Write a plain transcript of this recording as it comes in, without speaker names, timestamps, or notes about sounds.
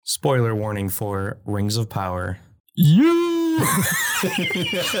Spoiler warning for Rings of Power. You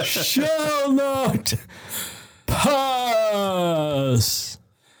shall not pass.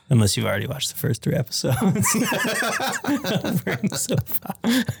 Unless you've already watched the first 3 episodes. of Rings of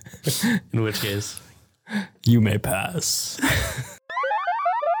Power. In which case, you may pass.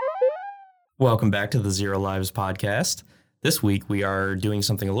 Welcome back to the Zero Lives podcast. This week we are doing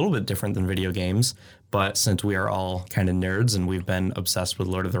something a little bit different than video games, but since we are all kind of nerds and we've been obsessed with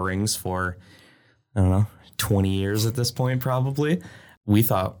Lord of the Rings for, 20 years at this point probably, we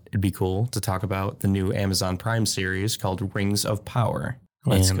thought it'd be cool to talk about the new Amazon Prime series called Rings of Power.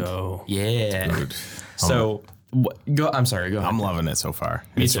 Let's go. Yeah. Dude. So, I'm sorry, go ahead. I'm loving it so far.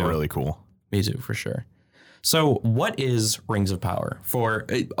 Me It's too. really cool. Me too, for sure. So what is Rings of Power?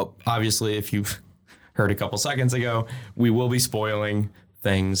 Obviously, if you've heard a couple seconds ago, we will be spoiling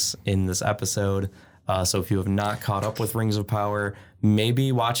things in this episode. So if you have not caught up with Rings of Power,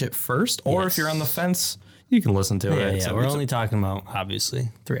 maybe watch it first. Or if you're on the fence, you can listen to it. Yeah, So we're only talking about, obviously,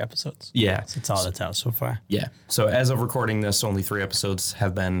 3 episodes. Yeah. That's all that's out so far. Yeah. So as of recording this, only 3 episodes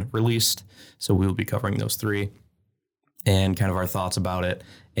have been released. So we will be covering those 3 and kind of our thoughts about it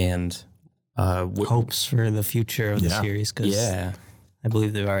and Hopes for the future of the series. Cause yeah. I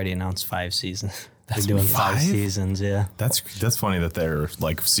believe they've already announced 5 seasons. They're doing 5 5? seasons, yeah. That's funny that they're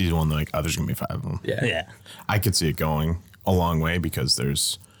like season 1, they're like, oh, there's gonna be 5 of them. Yeah. I could see it going a long way because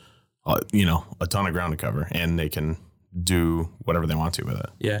there's a ton of ground to cover and they can do whatever they want to with it.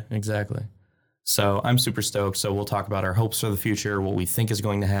 Yeah, exactly. So I'm super stoked. So we'll talk about our hopes for the future, what we think is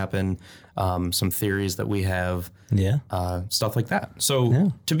going to happen, some theories that we have, Yeah. stuff like that.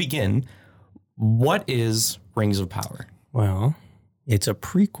 So to begin, what is Rings of Power? Well, it's a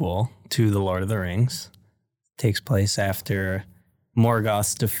prequel to The Lord of the Rings. Takes place after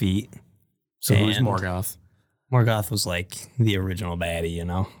Morgoth's defeat. So who's And Morgoth? Morgoth was like the original baddie,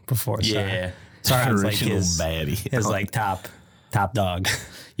 before Sauron's like Original his baddie. like top dog.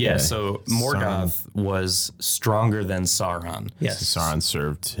 Yeah, Yeah. so Morgoth was stronger than Sauron. Yes. Sauron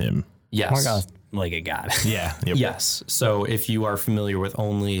served him. Yes. Morgoth like a god. Yeah. Yep. Yes. So if you are familiar with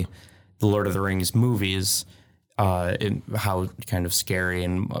only the Lord of the Rings movies, how kind of scary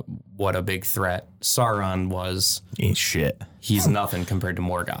and what a big threat Sauron was, Ain't shit. he's nothing compared to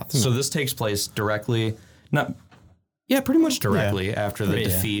Morgoth. So this takes place pretty much directly after the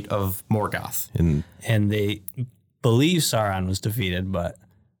defeat of Morgoth. And And they believe Sauron was defeated, but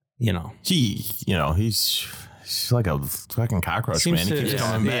he's like a fucking cockroach, man. He keeps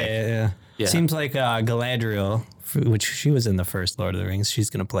coming back. Yeah. Seems like Galadriel, which she was in the first Lord of the Rings,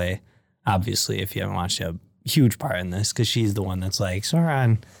 she's going to play, obviously, if you haven't watched, a huge part in this, because she's the one that's like,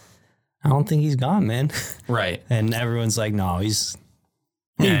 Sauron, I don't think he's gone, man. Right. And everyone's like, no, he's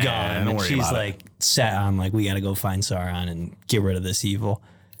gone. don't And worry she's about it. like set on, like, we got to go find Sauron and get rid of this evil.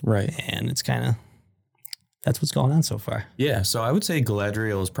 Right. And it's kind of, that's what's going on so far. Yeah. So I would say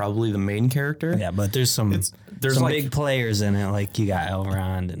Galadriel is probably the main character. Yeah, but there's some there's like- big players in it, like you got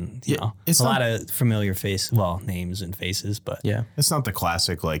Elrond and it's a not- lot of familiar names and faces, but Yeah. It's not the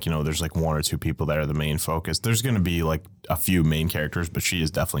classic, like, there's like 1 or 2 people that are the main focus. There's going to be like a few main characters, but she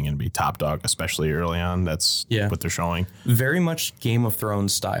is definitely going to be top dog, especially early on. That's what they're showing. Very much Game of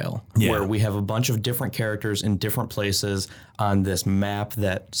Thrones style, where we have a bunch of different characters in different places on this map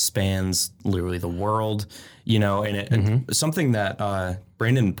that spans literally the world, and something that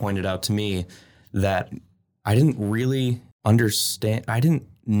Brandon pointed out to me that I didn't really understand. I didn't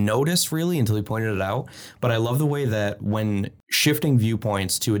notice really until he pointed it out, but I love the way that when shifting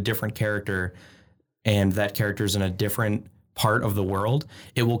viewpoints to a different character and that character's in a different part of the world,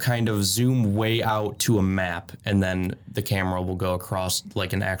 it will kind of zoom way out to a map, and then the camera will go across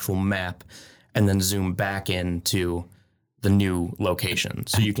like an actual map and then zoom back into the new location.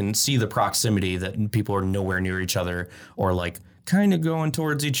 So you can see the proximity that people are nowhere near each other or like kind of going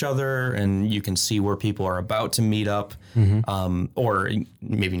towards each other, and you can see where people are about to meet up, or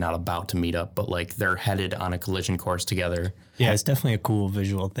maybe not about to meet up, but like they're headed on a collision course together. yeah, it's definitely a cool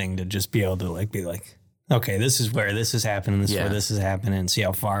visual thing to just be able to like be like, okay, this is where this is happening, this is where this is happening, and see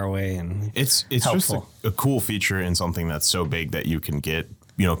how far away. And It's helpful. just a cool feature in something that's so big that you can get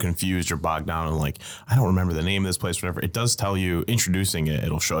confused or bogged down and like, I don't remember the name of this place, whatever. It does tell you, introducing it,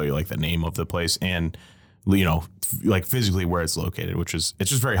 it'll show you like the name of the place and like physically where it's located, which is,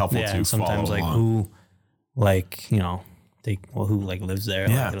 it's just very helpful yeah, to and sometimes follow like along. who lives there.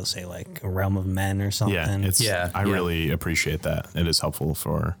 Yeah. Like, it'll say like a realm of men or something. I really appreciate that. It is helpful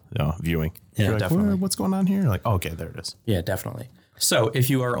for viewing. Yeah, You're like, definitely. What's going on here? Like, oh, okay, there it is. Yeah, definitely. So if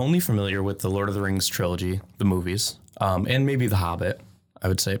you are only familiar with the Lord of the Rings trilogy, the movies, and maybe The Hobbit, I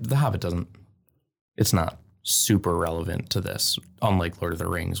would say The Hobbit it's not super relevant to this, unlike Lord of the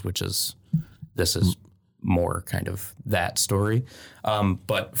Rings, this is more kind of that story,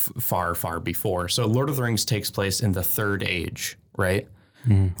 but far, far before. So Lord of the Rings takes place in the Third Age, right?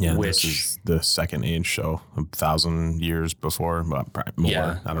 Yeah, this is the Second Age, so 1,000 years before, but probably more.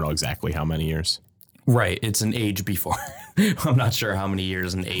 Yeah. I don't know exactly how many years. Right, it's an age before. I'm not sure how many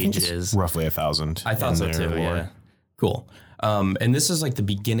years an age is. Roughly 1,000. I thought so too. Yeah, cool. And this is like the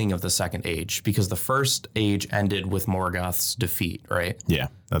beginning of the Second Age, because the First Age ended with Morgoth's defeat, right? Yeah,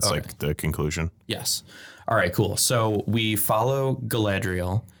 that's like the conclusion. Yes. All right, cool. So we follow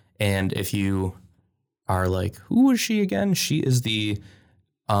Galadriel, and if you are like, who is she again? She is the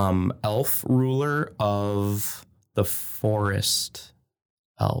elf ruler of the forest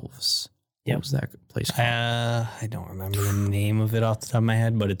elves. Yep. What was that place called? I don't remember the name of it off the top of my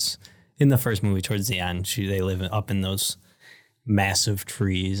head, but it's in the first movie towards the end. They live up in those massive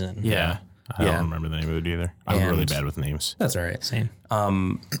trees. And Yeah. I don't remember the name of it either. I'm really bad with names. That's all right. Same.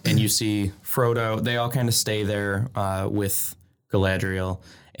 And you see Frodo, they all kind of stay there with Galadriel,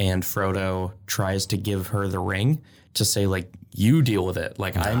 and Frodo tries to give her the ring to say, like, you deal with it.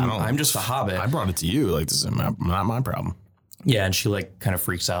 Like, I'm just a hobbit. I brought it to you. Like, this is not my problem. Yeah, and she, like, kind of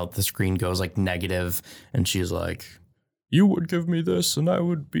freaks out. The screen goes, like, negative, and she's like, you would give me this, and I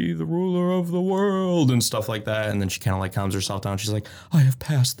would be the ruler of the world, and stuff like that. And then she kind of, like, calms herself down. She's like, I have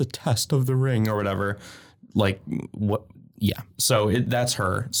passed the test of the ring, or whatever. Like, what? Yeah. So that's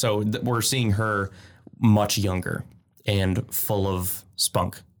her. So we're seeing her much younger and full of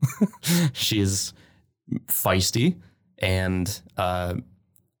spunk. She's feisty and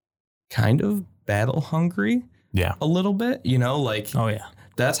kind of battle hungry. Yeah. A little bit, like, Oh, yeah.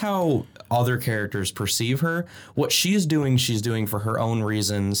 that's how other characters perceive her. What she's doing for her own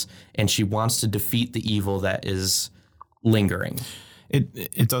reasons, and she wants to defeat the evil that is lingering.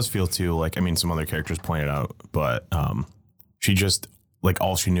 It does feel too like, I mean, some other characters pointed out, but she just, like,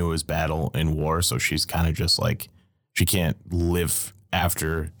 all she knew was battle and war. So she's kind of just like, she can't live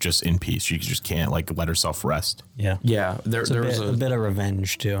after just in peace. She just can't, like, let herself rest. Yeah. Yeah, there was A bit of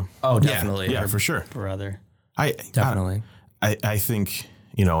revenge, too. Oh, definitely. Yeah, for sure. Brother. Definitely. I think,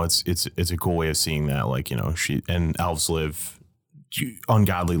 it's a cool way of seeing that. Like, she and elves live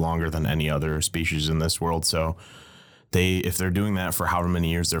ungodly longer than any other species in this world. So if they're doing that for however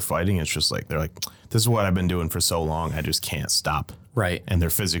many years they're fighting, it's just like, they're like, this is what I've been doing for so long. I just can't stop. Right. And they're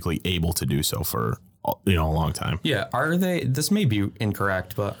physically able to do so for, a long time. Yeah. This may be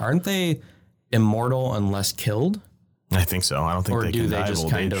incorrect, but aren't they immortal unless killed? I think so. I don't think Or they do can they die just of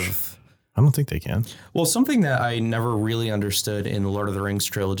old kind age. of... I don't think they can. Well, something that I never really understood in the Lord of the Rings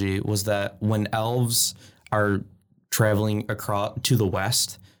trilogy was that when elves are traveling across to the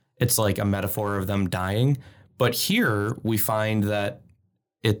west, it's like a metaphor of them dying. But here we find that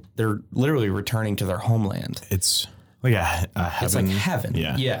they're literally returning to their homeland. It's like a heaven. It's like heaven.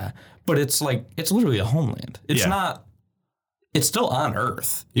 Yeah. But it's literally a homeland. It's not, it's still on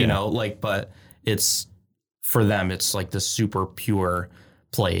Earth, but it's, for them, it's like this super pure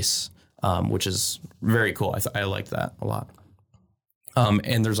place. Which is very cool. I like that a lot.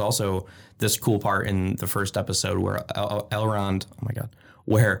 And there's also this cool part in the first episode where Elrond,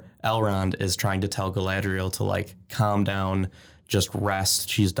 where Elrond is trying to tell Galadriel to, like, calm down, just rest.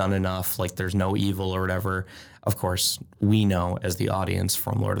 She's done enough. Like, there's no evil or whatever. Of course, we know as the audience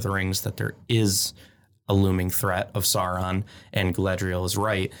from Lord of the Rings that there is a looming threat of Sauron, and Galadriel is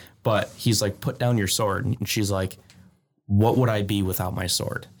right. But he's like, put down your sword. And she's like, what would I be without my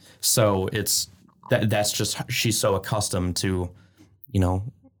sword? So it's that's just, she's so accustomed to,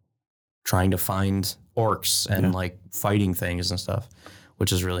 trying to find orcs and like fighting things and stuff,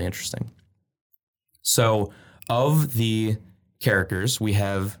 which is really interesting. So of the characters, we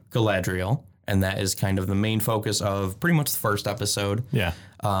have Galadriel, and that is kind of the main focus of pretty much the first episode. Yeah.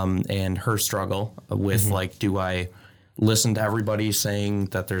 And her struggle with like, do I listen to everybody saying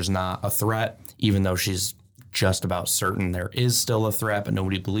that there's not a threat, even though she's just about certain there is still a threat, but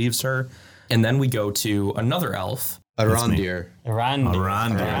nobody believes her. And then we go to another elf, Arondir.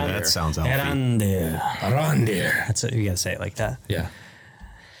 Arondir. That sounds elfy. Arondir. That's it. You gotta say it like that. Yeah.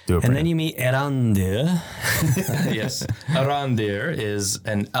 Do it, And then you meet Arondir. Yes. Arondir is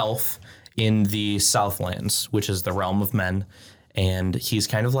an elf in the Southlands, which is the realm of men. And he's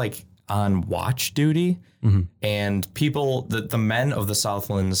kind of like on watch duty. And people, the men of the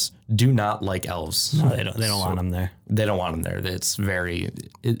Southlands do not like elves. No, they don't want him there. They don't want them there. It's very,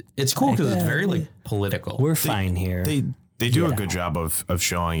 it's cool because it's very like political. We're fine here. They do a good job of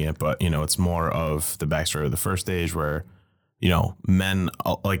showing it, but it's more of the backstory of the First Age where men,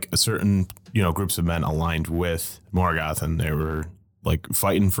 like a certain groups of men aligned with Morgoth, and they were like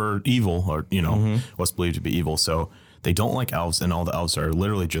fighting for evil, or what's believed to be evil. So they don't like elves, and all the elves are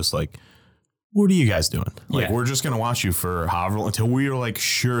literally just like, what are you guys doing? Like, we're just going to watch you for however long until we are like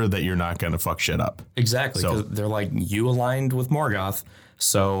sure that you're not going to fuck shit up. Exactly. So they're like, you aligned with Morgoth.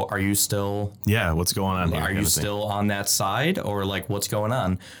 So are you still? Yeah. What's going on here? Are you still on that side, or like what's going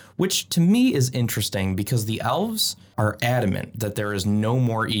on? Which to me is interesting because the elves are adamant that there is no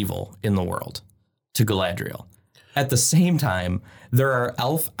more evil in the world to Galadriel. At the same time, there are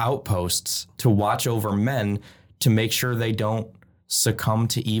elf outposts to watch over men to make sure they don't succumb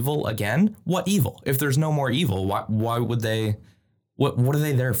to evil again. What evil? If there's no more evil, why would they? What are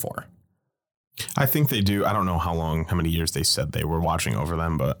they there for? I think they do. I don't know how many years they said they were watching over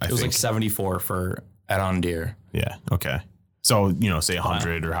them, but I think it was like 74 for Arondir. Yeah. Okay. So, say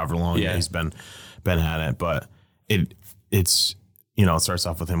 100 or however long he's been at it, but it's it starts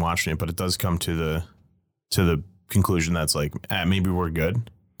off with him watching it, but it does come to the conclusion that's like, maybe we're good.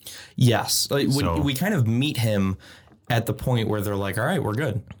 Yes. Like we kind of meet him at the point where they're like, all right, we're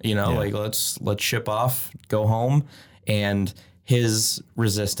good. Like let's ship off, go home. And his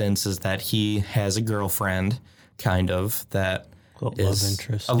resistance is that he has a girlfriend, kind of, that is love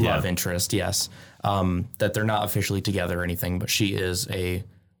interest. A love interest, yes. That they're not officially together or anything, but she is a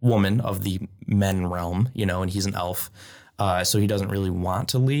woman of the men realm, and he's an elf. So he doesn't really want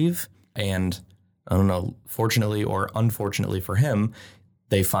to leave. And I don't know, fortunately or unfortunately for him,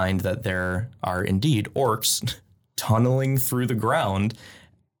 they find that there are indeed orcs tunneling through the ground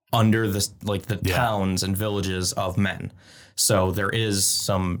under the towns and villages of men. So there is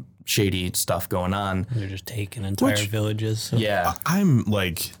some shady stuff going on. They're just taking entire villages. So. Yeah. I'm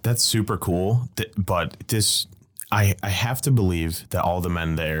like, that's super cool. But I have to believe that all the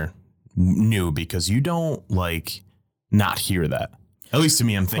men there knew, because you don't not hear that. At least to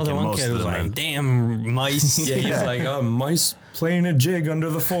me, I'm thinking most of the men. Like, damn mice. Yeah, he's like, mice playing a jig under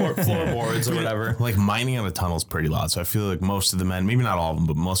the floorboards or whatever. Like, mining on the tunnel is pretty loud. So I feel like most of the men, maybe not all of them,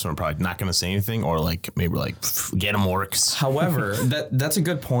 but most of them are probably not going to say anything, or maybe get them orcs. However, that's a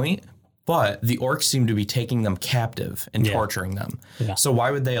good point. But the orcs seem to be taking them captive and torturing them. Yeah. So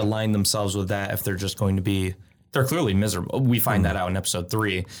why would they align themselves with that if they're just going to be... They're clearly miserable. We find that out in episode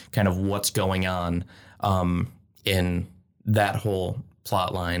 3, kind of what's going on in that whole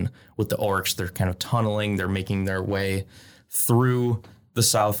plot line with the orcs. They're kind of tunneling. They're making their way through the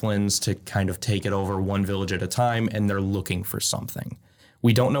Southlands to kind of take it over one village at a time, and they're looking for something.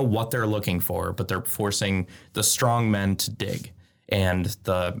 We don't know what they're looking for, but they're forcing the strong men to dig, and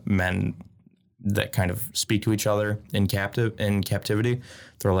the men that kind of speak to each other in captivity,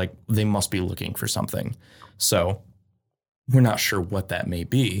 they're like, they must be looking for something. So we're not sure what that may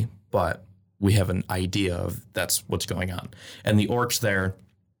be, but we have an idea of that's what's going on. And the orcs there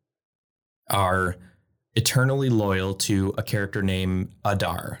are eternally loyal to a character named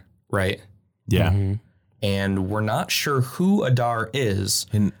Adar, right? Yeah. Mm-hmm. And we're not sure who Adar is.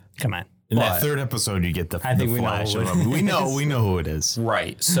 Come on. In that third episode, you get the flash of him. We know who it is.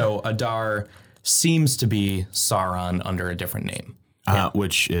 Right. So Adar seems to be Sauron under a different name.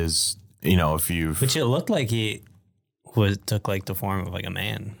 Which is, if you've... Which it looked like he took the form of a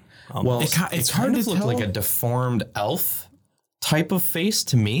man. Well, it's hard to look like a deformed elf type of face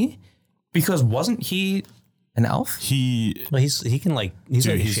to me, because wasn't he an elf? He can he's a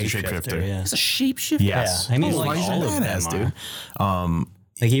shapeshifter. Yeah. He's a shapeshifter. Yes. Yeah. I mean, all of them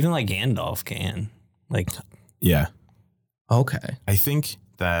dude. Even Gandalf can. Yeah. Okay. I think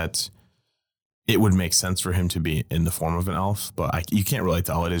that it would make sense for him to be in the form of an elf, but you can't really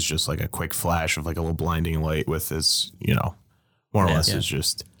tell. It is just a quick flash of a little blinding light with his, more or less is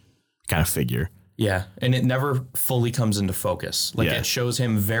just kind of figure. Yeah, and it never fully comes into focus. It shows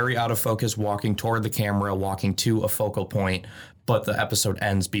him very out of focus, walking toward the camera, walking to a focal point, but the episode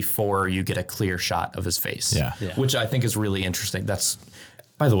ends before you get a clear shot of his face. Yeah. Which I think is really interesting. That's,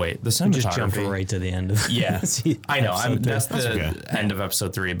 by the way, the cinematography. Just jump right to the end of I know. That's the end of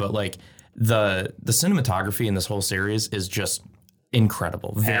episode 3, but the cinematography in this whole series is just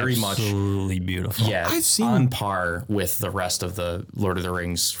incredible. Very absolutely beautiful. Yeah, on par with the rest of the Lord of the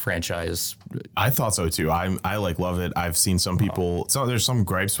Rings franchise. I thought so too. I love it. I've seen some people. So there's some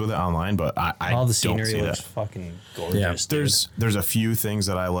gripes with it online, but I all the don't scenery see looks that. fucking gorgeous. Yeah, there's a few things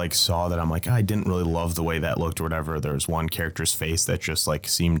that I saw that I'm I didn't really love the way that looked or whatever. There's one character's face that just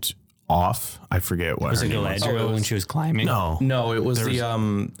seemed off. I forget what was her it name was. Galadriel when she was climbing? No, it was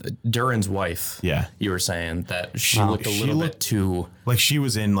Durin's wife. Yeah, you were saying that she looked a little bit too she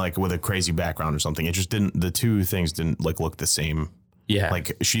was in with a crazy background or something. It just didn't. The two things didn't look the same. Yeah,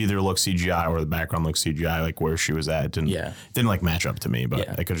 she either looked CGI or the background looked CGI. Where she was at, it didn't match up to me. But it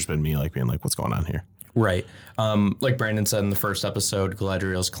could have just been me being what's going on here. Right. Like Brandon said in the first episode,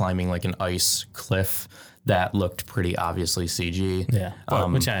 Galadriel's climbing like an ice cliff that looked pretty obviously CG. Yeah.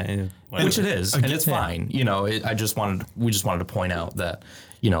 Which it is, and it's fine. You know, we just wanted to point out that,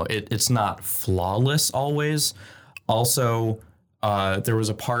 you know, it's not flawless always. Also, there was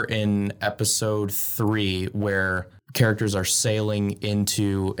a part in episode 3 where characters are sailing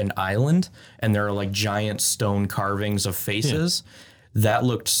into an island and there are like giant stone carvings of faces. That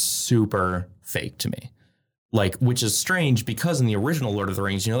looked super fake to me. Like, which is strange because in the original Lord of the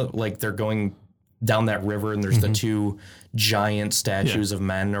Rings, you know, like they're going down that river and there's the 2 giant statues of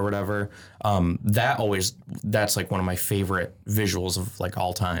men or whatever. That's like one of my favorite visuals of like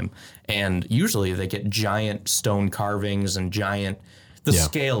all time. And usually they get giant stone carvings and the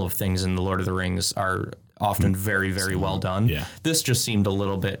scale of things in the Lord of the Rings are often very, very well done. Yeah. This just seemed a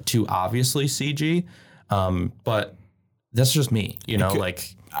little bit too obviously CG. But that's just me, you know,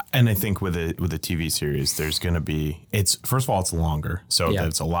 and I think with a TV series, there's going to be, first of all, it's longer. So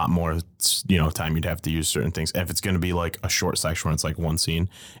that's a lot more, you know, time you'd have to use certain things. If it's going to be like a short section where it's like one scene,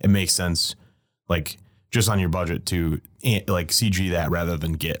 it makes sense, like just on your budget to like CG that rather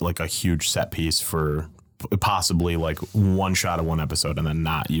than get like a huge set piece for possibly like one shot of one episode and then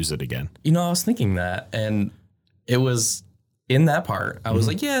not use it again. You know, I was thinking that, and it was in that part, I was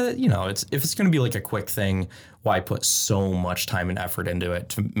like, yeah, you know, if it's going to be like a quick thing, why put so much time and effort into it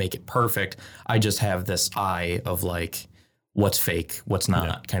to make it perfect? I just have this eye of like, what's fake, what's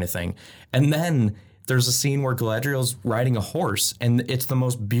not kind of thing. And then there's a scene where Galadriel's riding a horse and it's the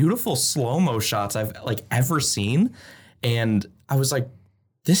most beautiful slow-mo shots I've like ever seen. And I was like,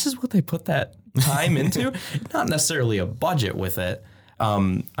 this is what they put that time into? Not necessarily a budget with it.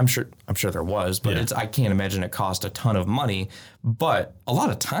 I'm sure there was, but I can't imagine it cost a ton of money, but a lot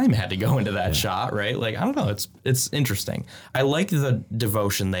of time had to go into that shot, right? Like, I don't know. It's interesting. I like the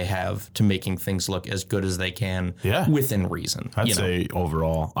devotion they have to making things look as good as they can within reason. I'd say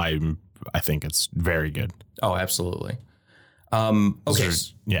overall, I think it's very good. Oh, absolutely. Okay.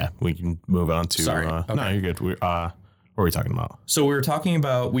 We can move on to, sorry. Okay. No, you're good. What are we talking about? So we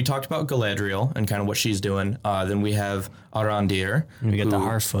talked about Galadriel and kind of what she's doing. Then we have Arondir. We get the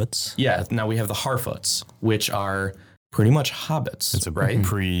Harfoots. Yeah, now we have the Harfoots, which are pretty much hobbits. It's a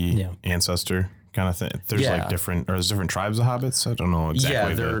pre-ancestor kind of thing. There's different tribes of hobbits. I don't know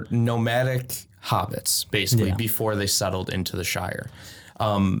exactly. Yeah, they're nomadic hobbits, basically, before they settled into the Shire.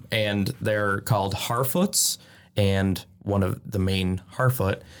 And they're called Harfoots, and one of the main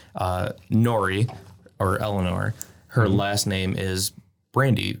Harfoot, Nori, or Eleanor, her last name is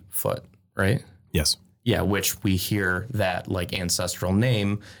Brandyfoot, right? Yes. Yeah, which we hear that like ancestral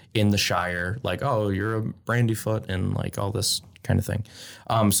name in the Shire, like, oh, you're a Brandyfoot and like all this kind of thing.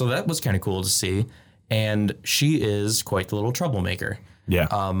 So that was kind of cool to see. And she is quite the little troublemaker.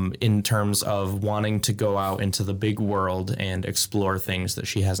 Yeah. In terms of wanting to go out into the big world and explore things that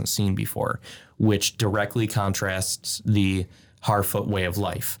she hasn't seen before, which directly contrasts the Harfoot way of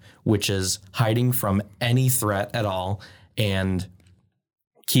life, which is hiding from any threat at all and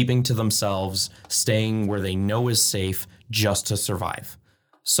keeping to themselves, staying where they know is safe just to survive.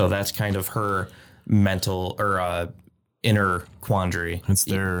 So that's kind of her mental or inner quandary. It's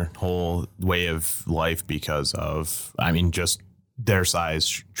their whole way of life because of, just their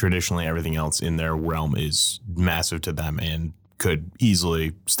size. Traditionally, everything else in their realm is massive to them and could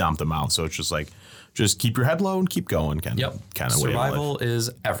easily stomp them out. So it's just like, just keep your head low and keep going. Kind of survival is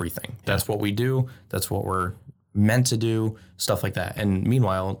everything. That's what we do. That's what we're meant to do. Stuff like that. And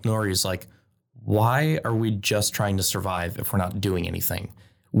meanwhile, Nori's like, why are we just trying to survive if we're not doing anything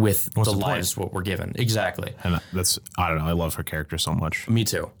with the lives what we're given? Exactly. And I don't know. I love her character so much. Me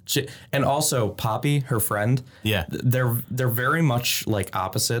too. And also Poppy, her friend. Yeah. They're very much like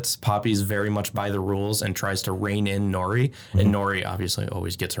opposites. Poppy's very much by the rules and tries to rein in Nori. And Nori obviously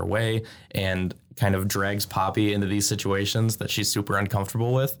always gets her way and kind of drags Poppy into these situations that she's super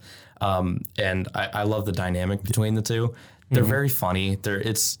uncomfortable with. And I love the dynamic between the two. They're very funny.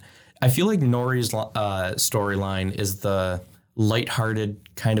 I feel like Nori's storyline is the lighthearted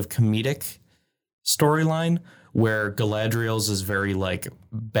kind of comedic storyline, where Galadriel's is very like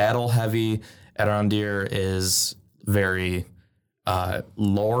battle heavy. Arondir is very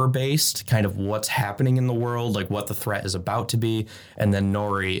lore based, kind of what's happening in the world, like what the threat is about to be. And then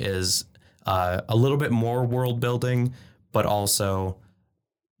Nori is a little bit more world building, but also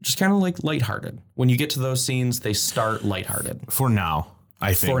just kind of like lighthearted. When you get to those scenes, they start lighthearted. For now,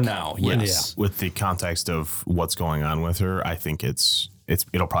 I think. For now, yes. With the context of what's going on with her, I think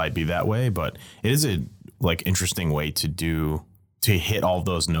it'll probably be that way. But it is a like interesting way to hit all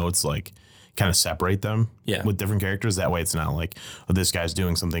those notes. Like, kind of separate them Yeah. with different characters. That way it's not like, oh, this guy's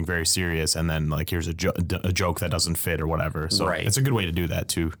doing something very serious and then like here's a joke that doesn't fit or whatever. So Right. it's a good way to do that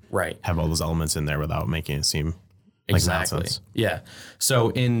too. Right. Have all those elements in there without making it seem like Exactly. nonsense. Yeah. So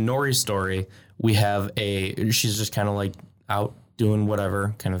in Nori's story, we have she's just kind of like out doing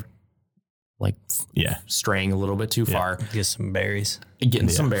whatever, kind of like Yeah. straying a little bit too far, Get some berries. getting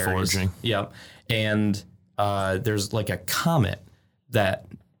some berries. foraging. Yep. And there's like a comet that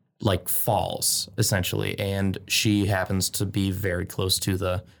like falls essentially, and she happens to be very close to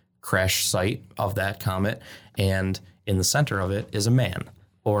the crash site of that comet, and in the center of it is a man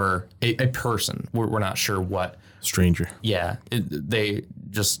or a person. We're not sure what. Stranger. Yeah, they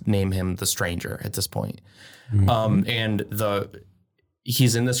just name him the Stranger at this point. And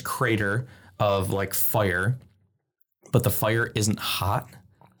he's in this crater of like fire, but the fire isn't hot,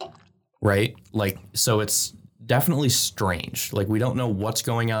 right? Like, so it's definitely strange. Like, we don't know what's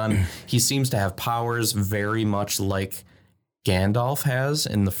going on. He seems to have powers very much like Gandalf has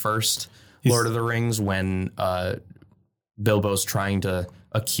in the first Lord of the Rings when Bilbo's trying to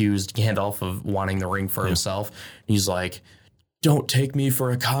accuse Gandalf of wanting the ring for himself. He's like, don't take me for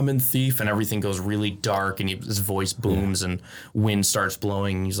a common thief, and everything goes really dark, and his voice booms, and wind starts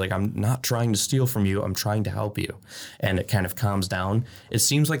blowing, and he's like, I'm not trying to steal from you, I'm trying to help you. And it kind of calms down. It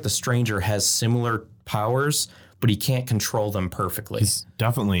seems like the Stranger has similar powers, but he can't control them perfectly. It's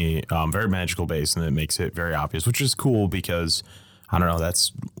definitely very magical based, and it makes it very obvious, which is cool because, I don't know,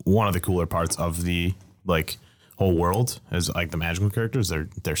 that's one of the cooler parts of the, like, whole world is, like, the magical characters,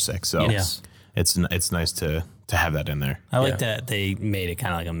 they're sick, so it's nice to have that in there. I like that they made it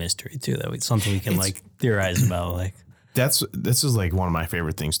kind of like a mystery too. Something we can like theorize about. Like this is like one of my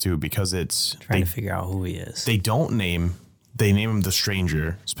favorite things too, because it's trying to figure out who he is. They name him the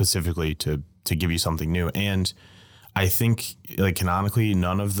Stranger specifically to give you something new. And I think like canonically,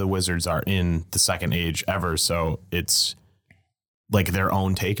 none of the wizards are in the Second Age ever. So it's like their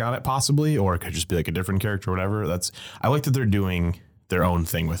own take on it possibly, or it could just be like a different character or whatever. I like that they're doing their own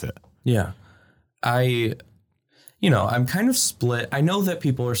thing with it. Yeah. I'm kind of split. I know that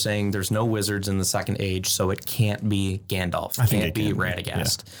people are saying there's no wizards in the Second Age, so it can't be Gandalf, can't be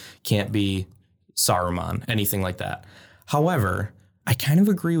Radagast, can't be Saruman, anything like that. However, I kind of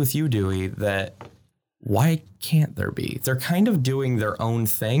agree with you, Dewey, that why can't there be? They're kind of doing their own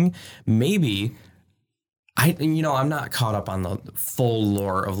thing. Maybe, I'm not caught up on the full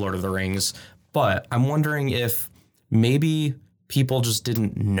lore of Lord of the Rings, but I'm wondering if maybe people just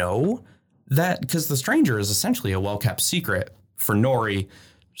didn't know that, because the Stranger is essentially a well-kept secret for Nori,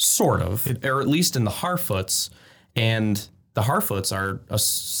 sort of, or at least in the Harfoots, and the Harfoots are a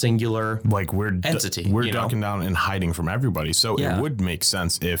singular entity. We're ducking down and hiding from everybody, so it would make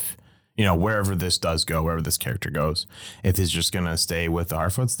sense if, wherever this does go, wherever this character goes, if it's just going to stay with the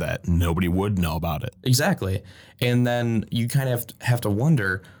Harfoots, that nobody would know about it. Exactly. And then you kind of have to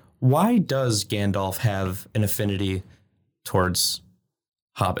wonder, why does Gandalf have an affinity towards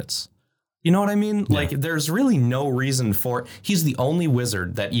hobbits? You know what I mean? Yeah. Like, there's really no reason for it. He's the only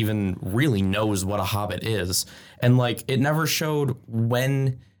wizard that even really knows what a hobbit is. And, like, it never showed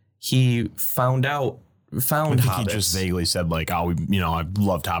when he found hobbits. He just vaguely said, like, I've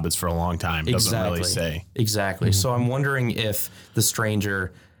loved hobbits for a long time. Doesn't really say. Exactly. Mm-hmm. So I'm wondering if the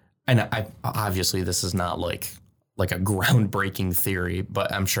Stranger, and obviously this is not like a groundbreaking theory,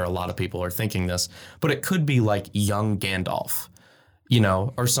 but I'm sure a lot of people are thinking this, but it could be like young Gandalf.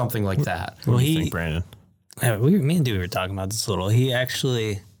 Or something like that. What do you think, Brandon? Me and Dewey were talking about this a little. He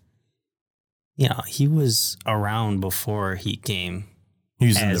actually, he was around before he came. He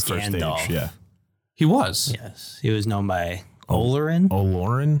was in the first Gandalf. Age, yeah. He was. Yes. He was known by Olorin.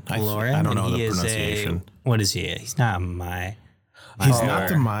 Olorin? I don't know the pronunciation. What is he? He's not my. He's not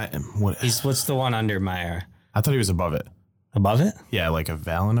the my. What's the one under Maiar? I thought he was above it. Above it? Yeah, like a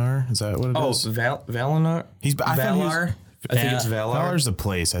Valinor. Is that what it is? Oh, Valinor? Valar? I think it's Valar. Valar's a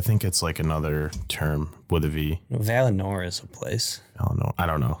place. I think it's like another term with a V. Valinor is a place. I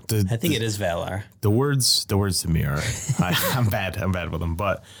don't know. I think it is Valar. The words to me are. I'm bad with them,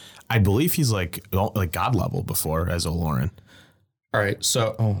 but I believe he's like God level before as Olorin. All right,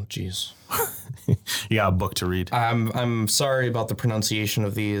 so geez, you got a book to read. I'm sorry about the pronunciation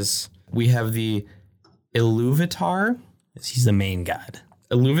of these. We have the Iluvatar. He's the main god.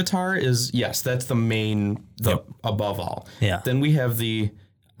 Iluvatar is, yes, that's the main, above all. Yeah. Then we have the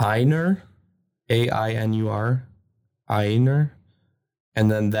Ainur, Ainur, Ainur,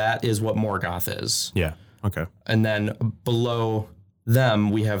 and then that is what Morgoth is. Yeah, okay. And then below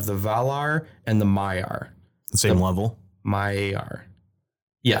them, we have the Valar and the Maiar. The same level? Maiar.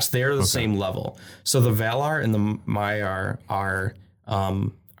 Yes, they are the same level. So the Valar and the Maiar are,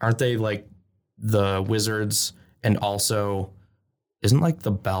 aren't they like the wizards, and also isn't like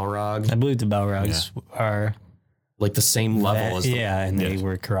the Balrog I believe the Balrogs are like the same level as the, and they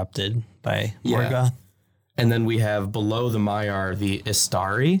were corrupted by Yeah. Morgoth, and then we have below the Maiar the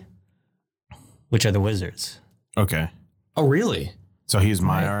Istari. which are the wizards. Okay. Oh, really? So he's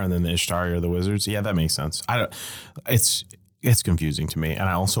Maiar, and then the Ishtari are the wizards. Yeah, that makes sense. It's confusing to me. And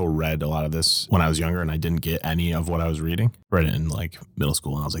I also read a lot of this when I was younger, and I didn't get any of what I was reading. Read it in like middle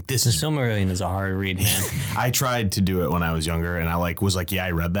school, and I was like, "This The is." Silmarillion is a hard read, man. I tried to do it when I was younger, and I was like, "Yeah,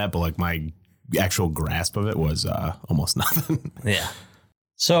 I read that," but like my actual grasp of it was almost nothing. Yeah.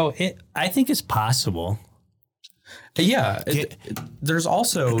 So I think it's possible. Yeah. There's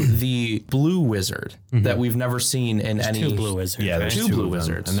also the blue wizard that we've never seen in any. Two blue wizards. Yeah, right? there's Two two blue of them,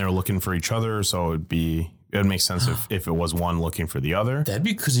 wizards. and they're looking for each other. So it would make sense if it was one looking for the other. That'd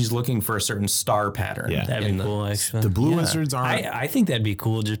be because he's looking for a certain star pattern. Yeah. That'd be cool, actually. The blue wizards aren't. I think that'd be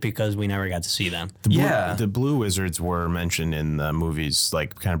cool just because we never got to see them. The blue wizards were mentioned in the movies,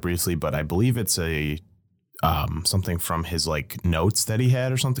 like kind of briefly, but I believe it's a something from his like notes that he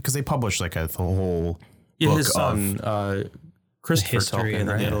had or something, because they published like a whole book his son, Christopher History Tolkien, in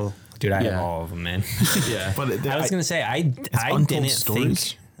the right? middle. Dude, I have Yeah. all of them, man. Yeah. But I was going to say, I untold didn't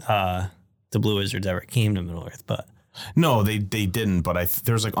stories. think the blue wizards ever came to Middle Earth, but No, they didn't. But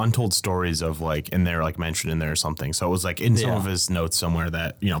there's like untold stories of like, and they're like mentioned in there or something. So it was like in some of his notes somewhere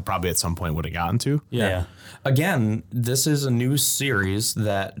that probably at some point would have gotten to. yeah. Again, this is a new series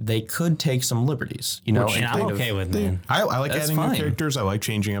that they could take some liberties, And I'm okay with, man. I like That's adding fine. new characters. I like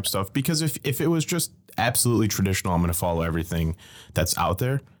changing up stuff, because if it was just absolutely traditional, I'm going to follow everything that's out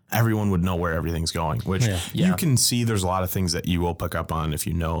there, everyone would know where everything's going, which you can see there's a lot of things that you will pick up on if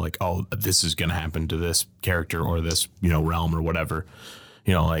you know, like, oh, this is going to happen to this character or this, realm or whatever.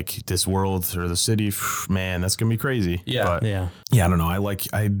 Like this world or the city, man, that's going to be crazy. Yeah. But Yeah. I don't know. I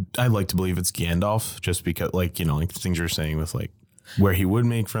like to believe it's Gandalf, just because, like, like the things you're saying with like where he would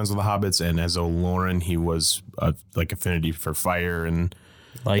make friends with the hobbits, and as a Lauren, he was like affinity for fire, and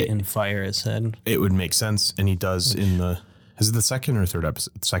Light and fire, it said. it would make sense. And he does in is it the second or third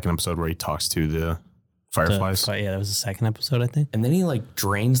episode? Second episode where he talks to the fireflies. Yeah, that was the second episode, I think. And then he like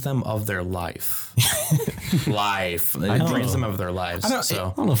drains them of their life. It drains them of their lives. I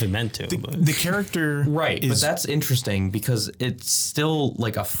don't know if he meant to. but The character, Right, but that's interesting because it's still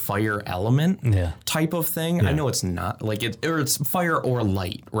like a fire element Yeah. type of thing. I know it's not like it's fire or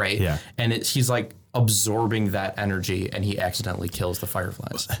light, right? Yeah. And he's like absorbing that energy, and he accidentally kills the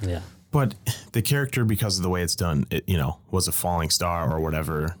fireflies. Yeah. But the character, because of the way it's done, it was a falling star or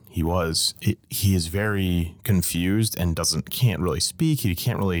whatever he was. He is very confused and can't really speak. He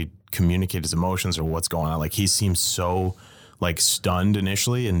can't really communicate his emotions or what's going on. Like, he seems so like stunned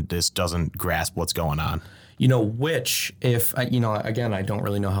initially and just doesn't grasp what's going on. Which if again, I don't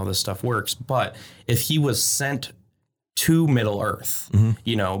really know how this stuff works, but if he was sent to Middle Earth,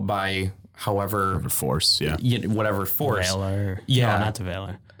 by however Force, yeah. whatever force, Valar. Yeah. No, not the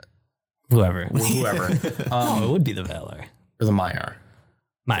Valar. Whoever. whoever, It would be the Valar. or the Maiar.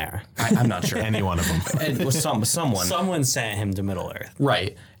 Maiar. I'm not sure. Any one of them. It was someone. Someone sent him to Middle Earth.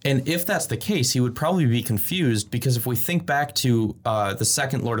 Right. And if that's the case, he would probably be confused, because if we think back to the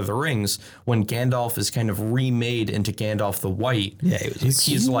second Lord of the Rings, when Gandalf is kind of remade into Gandalf the White,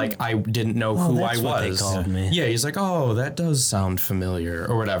 he's like, I didn't know who I that's was. what they called me. Yeah, he's like, oh, that does sound familiar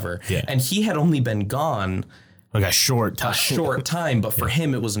or whatever. Yeah. And he had only been gone Like a short time. a short time, but for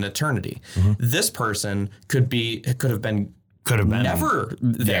him it was an eternity. This person could have been never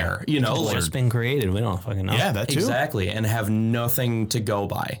there, Or it's been created. We don't fucking know. Yeah, that too. Exactly, and have nothing to go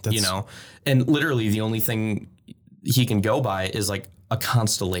by, and literally the only thing he can go by is like a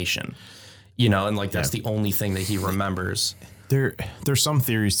constellation, and like that's the only thing that he remembers. There's some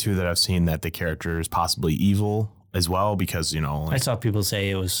theories too that I've seen that the character is possibly evil as well, because I saw people say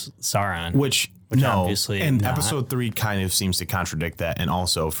it was Sauron. which obviously and not. episode 3 kind of seems to contradict that. And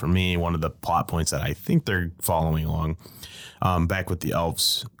also for me, one of the plot points that I think they're following along, back with the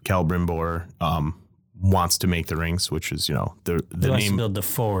elves, Celebrimbor wants to make the rings, which is, the He wants to name. build the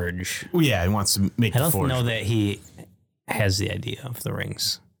forge. Yeah, he wants to make I the don't forge. know that he has the idea of the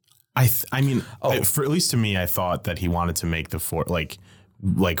rings. For at least to me, I thought that he wanted to make the forge,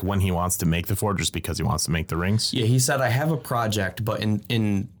 like when he wants to make the forge, just because he wants to make the rings. Yeah, he said, I have a project, but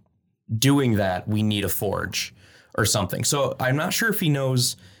in doing that, we need a forge or something. So I'm not sure if he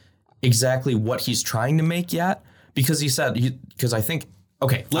knows exactly what he's trying to make yet, because he said, because I think,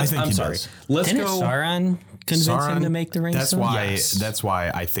 okay, I'm sorry. does. Let's Didn't go. Sauron convince him to make the rings? That's though? why. Yes. That's why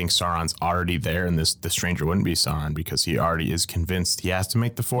I think Sauron's already there, and the stranger wouldn't be Sauron, because he already is convinced he has to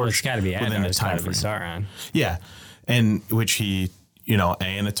make the forge. It's got to be within Adar. a It's time got to be frame. Sauron. Yeah, and which he,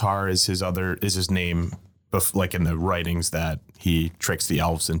 Anatar is his name, like in the writings that he tricks the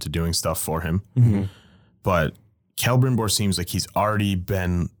elves into doing stuff for him. Mm-hmm. But Celebrimbor seems like he's already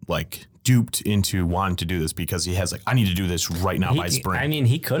been like duped into wanting to do this because he has like, I need to do this right now by spring. I mean,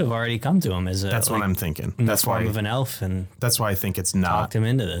 he could have already come to him as that's what I'm thinking. That's why of an elf, and that's why I think it's not talked him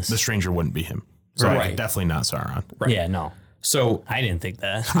into this. The stranger wouldn't be him. So right. Definitely not Sauron. Right. Yeah, no. So I didn't think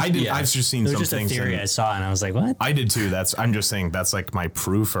that. I did. I've just seen some things. It was just a theory I saw, and I was like, "What?" I did too. I'm just saying that's like my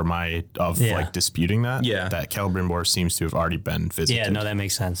proof or like disputing that. Yeah. That Celebrimbor seems to have already been visited. Yeah, no, that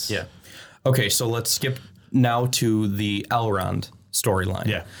makes sense. Yeah. Okay, so let's skip now to the Elrond storyline.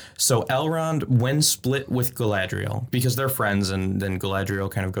 Yeah. So Elrond, when split with Galadriel, because they're friends, and then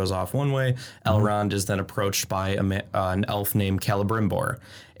Galadriel kind of goes off one way, Elrond is then approached by an elf named Celebrimbor.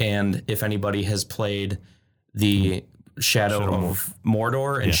 And if anybody has played the Shadow of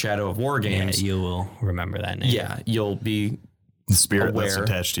Mordor and Shadow of War games, you will remember that name. Yeah, you'll be the spirit that's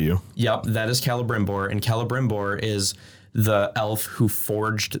attached to you. Yep, that is Celebrimbor, and Celebrimbor is the elf who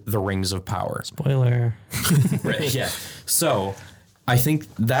forged the Rings of Power. Spoiler. Right, yeah. So I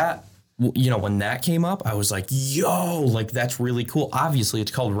think that, when that came up, I was like, yo, like that's really cool. Obviously,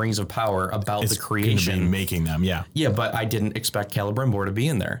 it's called Rings of Power about the creation. Making them, yeah. Yeah, but I didn't expect Celebrimbor to be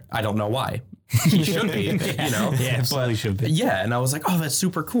in there. I don't know why. He should be, Yeah, absolutely should be. Yeah, and I was like, oh, that's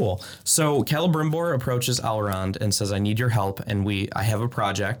super cool. So Celebrimbor approaches Elrond and says, I need your help, and I have a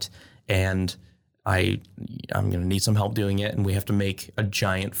project, and I'm going to need some help doing it, and we have to make a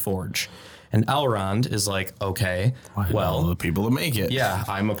giant forge. And Elrond is like, okay, well, the people to make it. Yeah,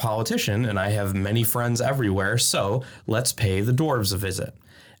 I'm a politician, and I have many friends everywhere, so let's pay the dwarves a visit.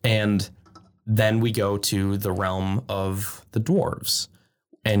 And then we go to the realm of the dwarves,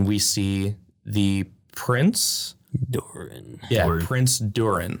 and we see the Prince Durin. Yeah, Prince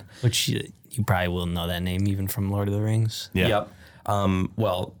Durin. Which you probably will know that name even from Lord of the Rings. Yeah. Yep.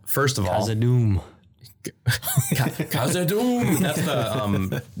 Well, first of all, Khazad-dûm. Khazad-dûm.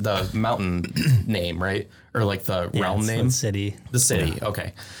 That's the mountain name, right? Or like the realm name? The city. The city. Yeah.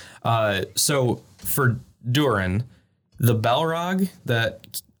 Okay. So for Durin, the Balrog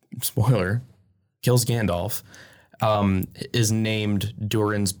that, spoiler, kills Gandalf, is named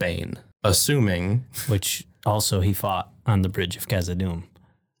Durin's Bane, assuming. Which also he fought on the Bridge of Khazad-dûm.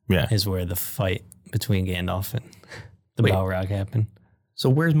 Yeah. Is where the fight between Gandalf and the Balrog happened. So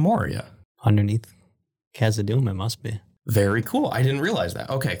where's Moria? Underneath Khazad-dûm, it must be. Very cool. I didn't realize that.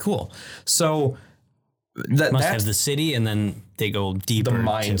 Okay, cool. So must have the city, and then they go deeper. The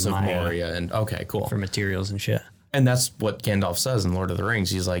mines of Moria, and okay, cool. For materials and shit. And that's what Gandalf says in Lord of the Rings.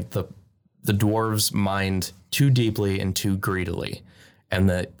 He's like, the dwarves mined too deeply and too greedily, and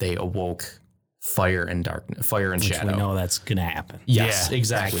that they awoke fire and darkness, fire and shadow. We know that's gonna happen. Yes,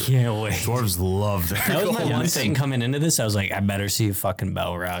 exactly. I can't wait. Dwarves love that. That was my one thing coming into this. I was like, I better see a fucking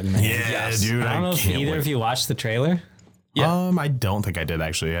Balrog, man. Yeah, dude. I don't know if either of you watched the trailer. Yeah. I don't think I did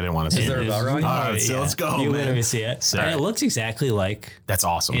actually. I didn't want to see it. Is there a Balrog? All right, so let's go. You man. literally see it. And it looks exactly like that's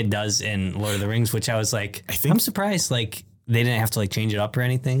awesome. It does in Lord of the Rings, which I was like, I'm surprised like they didn't have to like change it up or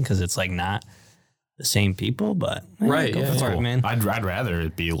anything because it's like not the same people, but right, go for it, man. I'd rather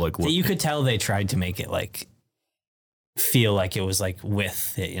it be like you could tell they tried to make it like feel like it was like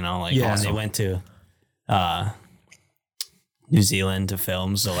with it, like when they went to New Zealand to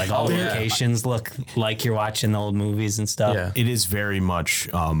film, so like all the locations look like you're watching the old movies and stuff. Yeah. It is very much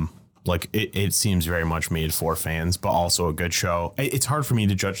like it seems very much made for fans, but also a good show. It's hard for me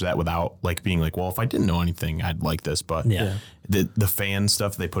to judge that without like being like, well, if I didn't know anything, I'd like this. But the fan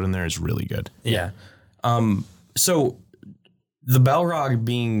stuff they put in there is really good. Yeah. So the Balrog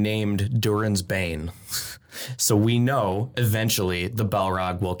being named Durin's Bane, so we know eventually the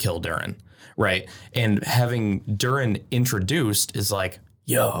Balrog will kill Durin, right? And having Durin introduced is like,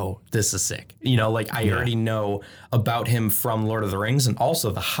 yo, this is sick. Like I already know about him from Lord of the Rings and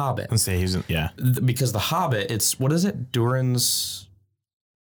also The Hobbit. Let's say he's because The Hobbit, it's what is it? Durin's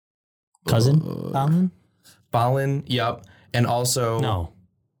cousin, Balin. Balin, yep, and also no,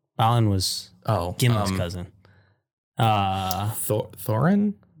 Balin was Gimli's cousin.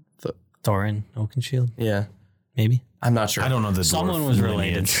 Thorin, Thorin Oakenshield. Yeah, maybe. I'm not sure. I don't know the someone was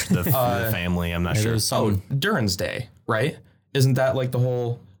related. The family. I'm not sure. Durin's Day, right? Isn't that like the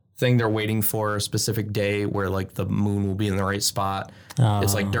whole thing? They're waiting for a specific day where like the moon will be in the right spot.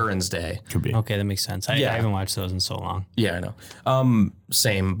 It's like Durin's Day. Could be. Okay, that makes sense. I haven't watched those in so long. Yeah, I know.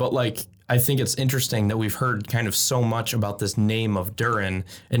 Same, but like I think it's interesting that we've heard kind of so much about this name of Durin,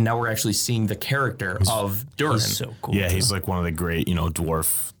 and now we're actually seeing the character of Durin. He's so cool. Yeah, he's like one of the great,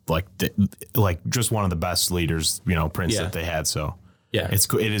 dwarf, like just one of the best leaders, prince that they had. So yeah,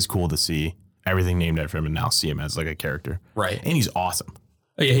 it is cool to see. everything named after him and now see him as like a character. Right. And he's awesome.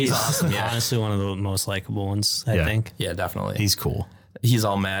 Oh, yeah, he's awesome. Yeah, Honestly, one of the most likable ones, I Yeah. think. yeah, definitely. He's cool. He's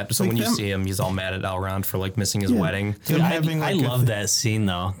all mad. So like when you them- see him, he's all mad at Elrond for like missing his wedding. Dude, having, I like, a love that scene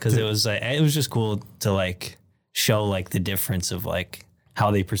though, because it was just cool to like show like the difference of like how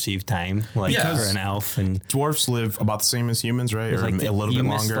they perceive time, like Yeah. for an elf, and Dwarfs live about the same as humans, right? Or like a little you bit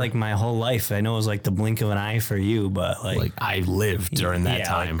missed, longer. like my whole life. I know it was like the blink of an eye for you, but like I lived during that yeah,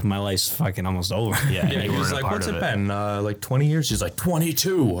 time. like, my life's fucking almost over. Yeah, Yeah, you he was weren't a like, part "What's of it been? Like 20 years?" He's like,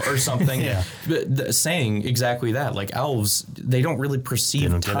 22 or something. Yeah. But saying exactly that. Like elves, they don't really perceive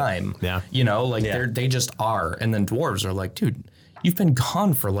don't get it. time. Yeah. you know, like Yeah. they just are. And then dwarves are like, "Dude, you've been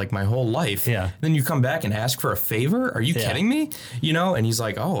gone for like my whole life. Yeah. Then you come back and ask for a favor? Are you Yeah. kidding me?" You know? And he's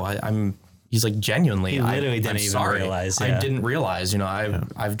like, "Oh, I'm." He's like, genuinely, He literally I'm didn't even sorry. realize, I yeah. didn't realize. You know,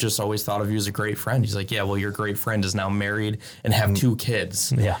 I've just always thought of you as a great friend. He's like, "Yeah, well, your great friend is now married and have 2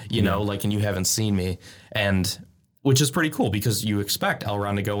 kids. Yeah. You know, like, and you haven't seen me." And which is pretty cool because you expect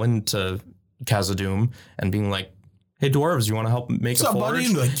Elrond to go into Khazad-dûm and being like, "Hey, dwarves, you want to help make What's a up, forge?" buddy?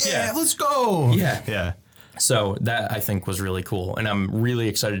 And be like, yeah, let's go. Yeah. Yeah. So that I think was really cool. And I'm really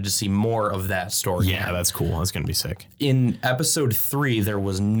excited to see more of that story. Yeah, that's cool. That's going to be sick. In episode 3, there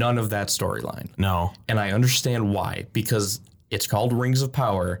was none of that storyline. No. And I understand why, because it's called Rings of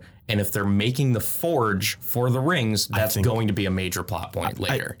Power. And if they're making the forge for the rings, that's think- going to be a major plot point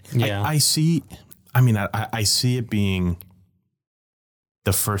later. Yeah. I see it being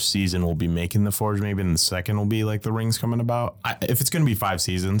the first season will be making the forge maybe, and the second will be like the rings coming about. If it's going to be 5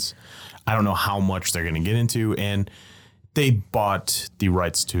 seasons, I don't know how much they're going to get into. And they bought the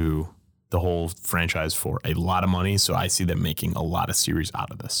rights to the whole franchise for a lot of money. So I see them making a lot of series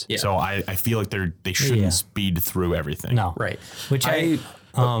out of this. Yeah. So I feel like they shouldn't Yeah. speed through everything. No. Right. Which I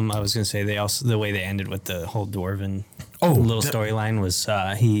was gonna say, they also, the way they ended with the whole dwarven little storyline was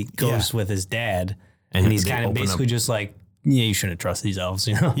he goes with his dad and he's they kind of open basically up- just like, yeah, you shouldn't trust these elves,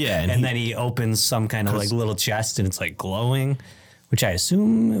 you know? Yeah, And and then he opens some kind of like little chest and it's like glowing, which I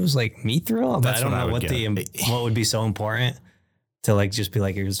assume it was like mithril, but That's I don't what I know would what get. what would be so important to like just be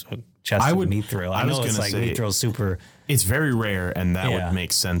like, here's a chest of mithril. I I was know it's gonna like say- mithril super. It's very rare, and that Yeah. would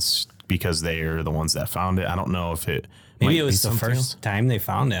make sense because they are the ones that found it. I don't know if it Maybe might it be was the something first else. time they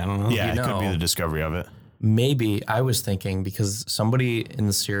found it. I don't know. Yeah, You it could be know. the discovery of it. Maybe I was thinking because somebody in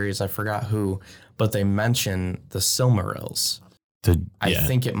the series, I forgot who, but they mention the Silmarils. I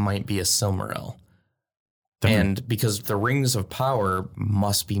think it might be a Silmaril. And because the Rings of Power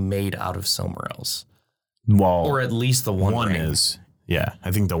must be made out of Silmarils. well, Or at least the one ring. is. Yeah,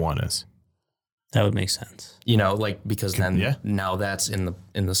 I think the one is. That would make sense. You know, like because then yeah. now that's in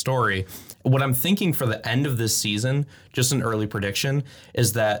the story. What I'm thinking for the end of this season, just an early prediction,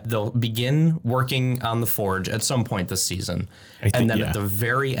 is that they'll begin working on the forge at some point this season. And then at the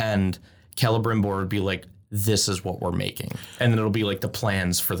very end, Celebrimbor would be like, "This is what we're making." And then it'll be like the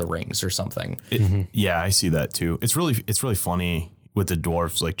plans for the rings or something. Yeah, I see that too. It's really funny with the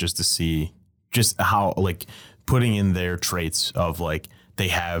dwarfs, like just to see just how like putting in their traits of like they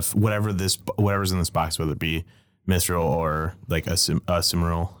have whatever's in this box, whether it be mithril or like a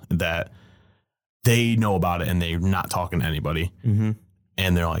Silmaril, that they know about it and they're not talking to anybody. Mm-hmm.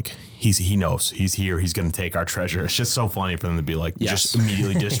 And they're like, he knows, he's here, he's going to take our treasure. It's just so funny for them to be like, just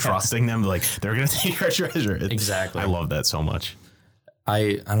immediately distrusting them. Like they're going to take our treasure. Exactly. I love that so much.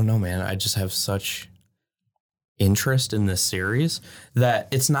 I don't know, man. I just have such interest in this series that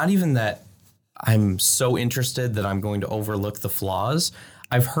it's not even that I'm so interested that I'm going to overlook the flaws.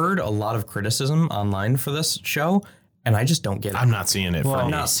 I've heard a lot of criticism online for this show, and I just don't get it. I'm not seeing it. I'm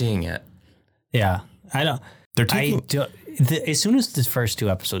not seeing it. Yeah, I don't. They're taking. As soon as the first 2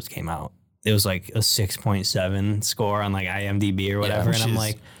 episodes came out, it was like a 6.7 score on like IMDb or whatever, and I'm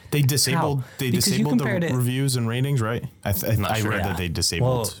like, they disabled how? they Because you disabled the compared it- reviews and ratings, right? I sure. read that they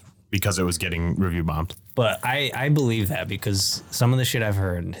disabled because it was getting review bombed. but I believe that because some of the shit I've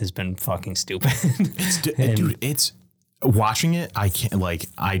heard has been fucking stupid. Dude, it's watching it. I can't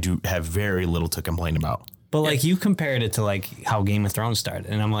I do have very little to complain about. But like you compared it to like how Game of Thrones started,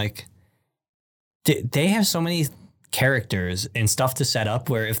 and I'm like, they have so many characters and stuff to set up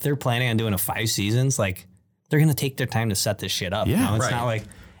where if they're planning on doing a 5 seasons, like they're gonna take their time to set this shit up. Yeah, it's right. not like,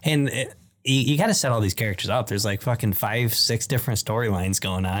 and you got to set all these characters up. There's like fucking 5-6 different storylines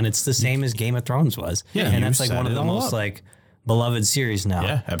going on. It's the same as Game of Thrones was. Yeah, and you that's like set one of it the all most up. like beloved series now.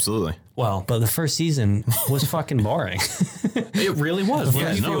 Yeah, absolutely. Well, But the first season was fucking boring. it really was.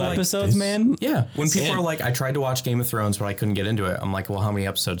 First few like, episodes, man. Yeah, when people are like, I tried to watch Game of Thrones, but I couldn't get into it. I'm like, well, how many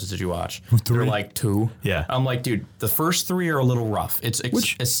episodes did you watch? They're like 2. Yeah. I'm like, dude, the first 3 are a little rough. It's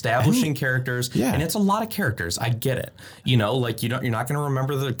establishing characters, and it's a lot of characters. I get it. You know, like you're not going to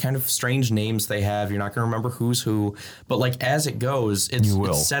remember the kind of strange names they have. You're not going to remember who's who. But like as it goes,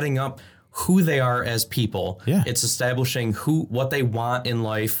 it's setting up who they are as people. Yeah. It's establishing what they want in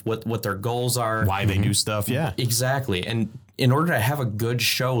life, what their goals are. Why they do stuff. Yeah. Exactly. And in order to have a good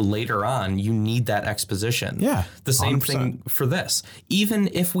show later on, you need that exposition. Yeah, The same 100%. thing for this. Even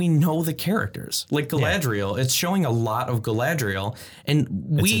if we know the characters, like Galadriel, it's showing a lot of Galadriel, and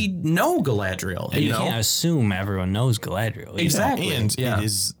we know Galadriel. You can't assume everyone knows Galadriel. either. Exactly. And it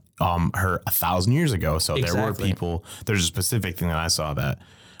is her 1,000 years ago. So there were Exactly. people, there's a specific thing that I saw that,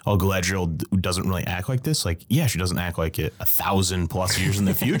 Galadriel doesn't really act like this. Like, yeah, she doesn't act like it 1,000+ years in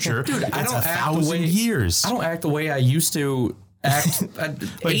the future. Dude, I don't it's act the 1,000 years. I don't act the way I used to act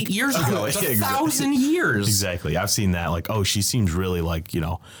 8 years ago. It's 1,000 years. Exactly. I've seen that. Like, oh, she seems really like,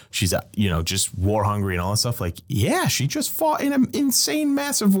 she's, just war hungry and all that stuff. Like, yeah, she just fought in an insane,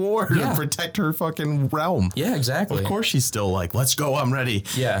 massive war to protect her fucking realm. Yeah, exactly. Of course she's still like, let's go, I'm ready.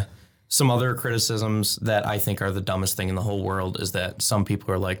 Yeah. Some other criticisms that I think are the dumbest thing in the whole world is that some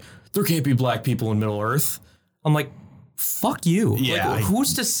people are like, there can't be black people in Middle Earth. I'm like, fuck you. Yeah, Like,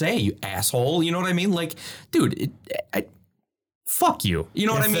 who's to say, you asshole? You know what I mean? Like, dude, fuck you. You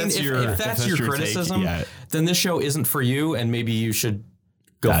know what I mean? If that's your criticism, then this show isn't for you, and maybe you should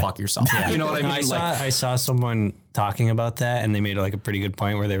go fuck yourself. You know what I mean? I saw someone talking about that, and they made like a pretty good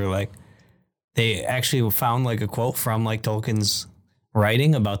point where they were like, they actually found like a quote from like Tolkien's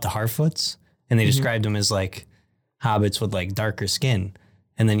writing about the Harfoots, and they described them as like hobbits with like darker skin.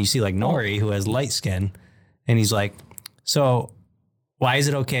 And then you see like Nori who has light skin, and he's like, so why is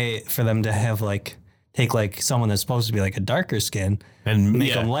it okay for them to have like take like someone that's supposed to be like a darker skin and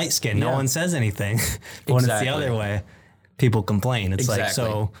make them light skin? No one says anything. But when it's the other way, people complain. It's like,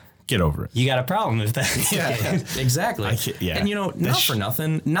 so get over it. You got a problem if that's the case. Exactly. And not for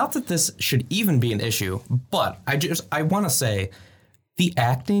nothing, not that this should even be an issue, but I want to say the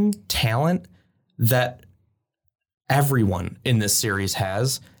acting talent that everyone in this series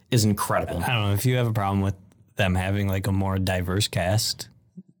has is incredible. I don't know if you have a problem with them having like a more diverse cast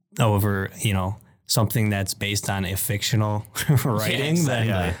over, something that's based on a fictional writing.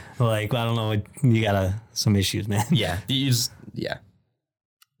 Then like, I don't know, you got some issues, man. Yeah. It's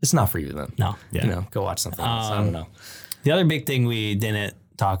not for you then. No. Yeah. Go watch something else. I don't know. The other big thing we didn't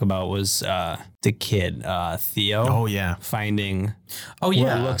talk about was the kid, Theo. Oh, yeah. Finding what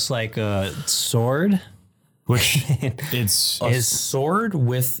looks like a sword. Which it's a sword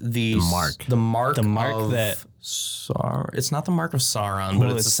with the mark. The mark of that it's not the mark of Sauron,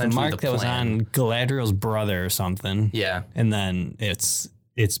 but it's essentially the mark that was on Galadriel's brother or something. Yeah. And then it's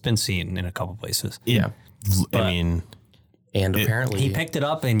been seen in a couple places. Yeah. And apparently he picked it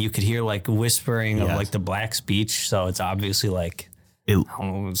up and you could hear like whispering of like the black speech. So it's obviously like, it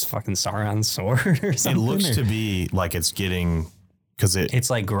was fucking Sauron's sword or something. It looks to be like it's getting, because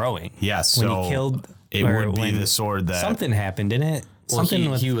it's like growing. Yeah. So when he killed, it would be the sword that something happened, didn't it?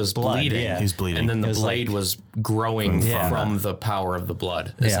 Something he was blood, bleeding. Yeah. He was bleeding. And then the blade was growing from the power of the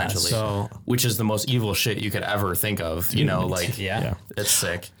blood, essentially. Which is the most evil shit you could ever think of. It's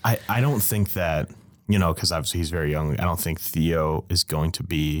sick. I don't think that, because obviously he's very young, I don't think Theo is going to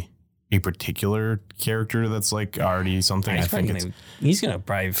be a particular character that's like already something. He's gonna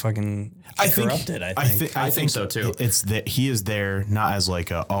probably fucking corrupt it. I think so too. It's that he is there not as like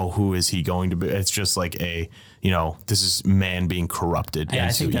who is he going to be? It's just like this is man being corrupted. Yeah,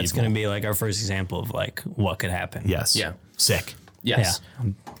 I think that's gonna be like our first example of like what could happen. Yes. Yeah. Sick. Yes. Yeah.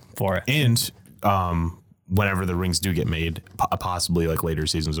 I'm for it. And whenever the rings do get made, possibly like later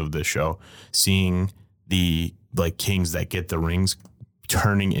seasons of this show, seeing the like kings that get the rings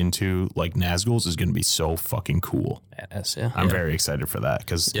turning into like Nazguls is going to be so fucking cool. Yes, I'm very excited for that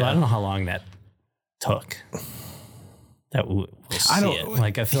because I don't know how long that took. That we'll see it.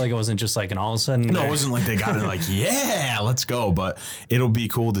 Like I feel like it wasn't just like an all of a sudden. No, it wasn't like they got it like let's go. But it'll be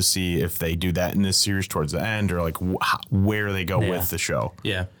cool to see if they do that in this series towards the end or like where they go with the show.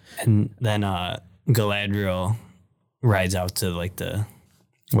 Yeah, and then Galadriel rides out to like the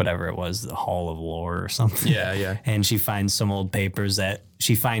whatever it was, the Hall of Lore or something. Yeah, yeah. And she finds some old papers that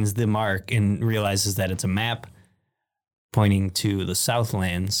she finds the mark and realizes that it's a map pointing to the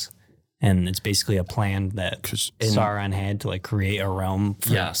Southlands. And it's basically a plan that Sauron had to like create a realm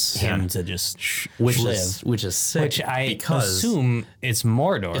for him to just live. Which is sick. Which I assume it's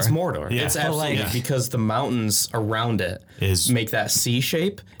Mordor. It's Mordor. Yeah. It's absolutely because the mountains around it make that C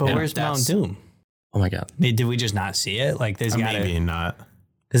shape. But where's Mount Doom? Oh my God. Did we just not see it? Like there's got to maybe not.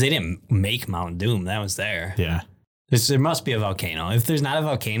 Because they didn't make Mount Doom. That was there. Yeah. There must be a volcano. If there's not a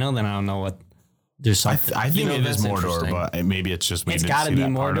volcano, then I don't know what. There's something. I think it is Mordor, but maybe it's just. It's got to be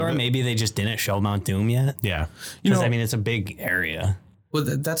Mordor. Maybe they just didn't show Mount Doom yet. Yeah. Because I mean, it's a big area. Well,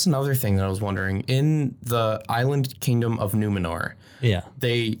 that's another thing that I was wondering. In the island kingdom of Numenor,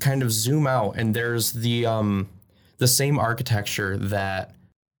 they kind of zoom out, and there's the same architecture that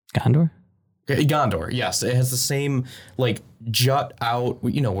Gondor. Gondor, yes, it has the same like jut out.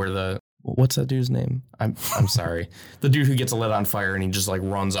 You know where the what's that dude's name? I'm sorry, the dude who gets lit on fire and he just like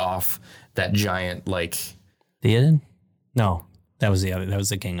runs off that giant like Theoden? No, that was the other. That was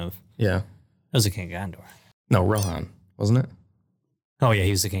the king of. Yeah, that was the king of Gondor. No, Rohan, wasn't it? Oh yeah,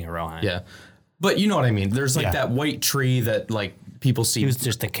 he was the king of Rohan. Yeah, but you know what I mean. There's like that white tree that like people see. He was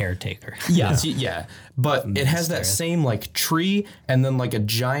just the caretaker. Yeah. But it has that same like tree and then like a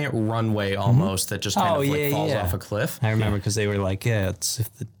giant runway almost that just kind of falls off a cliff. I remember because they were like, it's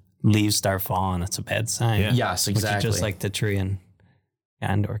if the leaves start falling, it's a bad sign. Yeah. Yes, exactly. Just like the tree in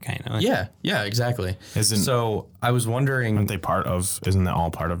Gondor, kind of. Yeah, exactly. So I was wondering, aren't they isn't that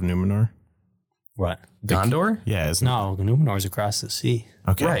all part of Numenor? What? Gondor? Yeah, no, Numenor's across the sea.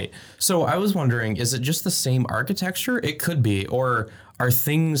 Okay. Right. So I was wondering, is it just the same architecture? It could be. Or are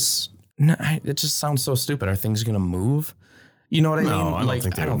things... No, it just sounds so stupid. Are things going to move? You know what I mean?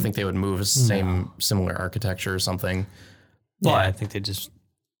 I don't think they would move. It's the same similar architecture or something. But I think they just...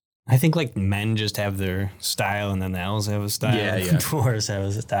 I think like men just have their style and then the elves have a style. Yeah. Dwarves have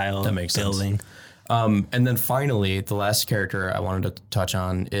a style that makes building. Sense. And then finally, the last character I wanted to touch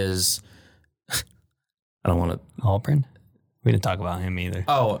on is... I don't want to... Halbrand? We didn't talk about him either.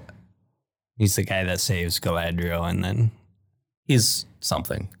 Oh. He's the guy that saves Galadriel and then... He's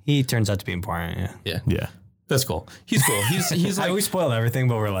something. He turns out to be important, Yeah. That's cool. He's cool. He's like... we spoiled everything,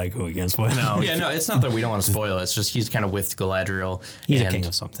 but we're like, we can't spoil it. No, it's not that we don't want to spoil it. It's just he's kind of with Galadriel. He's a king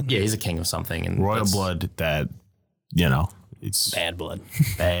of something. Yeah, he's a king of something. And royal blood that, it's... Bad blood.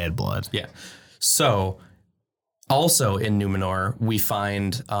 Bad blood. Yeah. So... Also in Numenor, we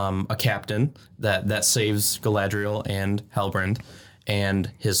find a captain that saves Galadriel and Halbrand, and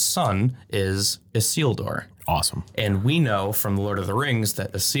his son is Isildur. Awesome. And we know from The Lord of the Rings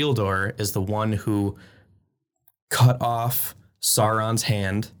that Isildur is the one who cut off Sauron's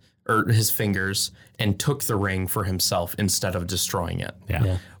hand, or his fingers, and took the ring for himself instead of destroying it.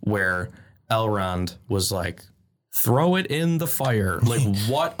 Yeah. Where Elrond was like, throw it in the fire. Like,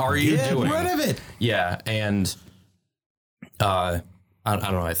 what are you doing? Get rid of it. Yeah, and... I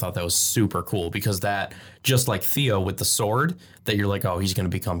don't know. I thought that was super cool because that, just like Theo with the sword, that you're like, oh, he's going to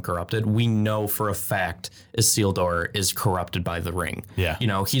become corrupted. We know for a fact Isildur is corrupted by the ring. Yeah.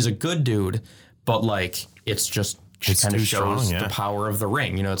 He's a good dude, but like, it kind of shows the power of the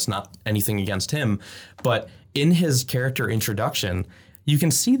ring. It's not anything against him. But in his character introduction, you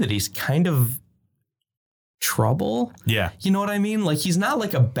can see that he's kind of trouble. Yeah. You know what I mean? Like, he's not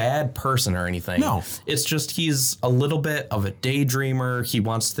like a bad person or anything. No. It's just he's a little bit of a daydreamer. He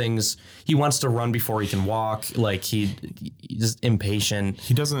wants to run before he can walk. Like, he's impatient.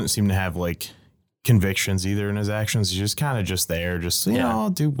 He doesn't seem to have like convictions either in his actions. He's just kind of just there, just,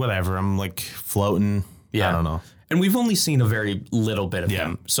 I'll do whatever. I'm like floating. Yeah. I don't know. And we've only seen a very little bit of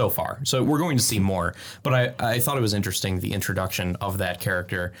him so far. So we're going to see more. But I thought it was interesting, the introduction of that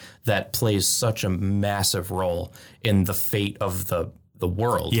character that plays such a massive role in the fate of the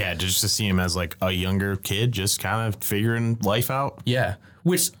world. Yeah, just to see him as like a younger kid, just kind of figuring life out. Yeah.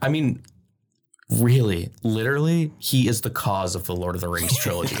 Which, I mean, really, literally, he is the cause of the Lord of the Rings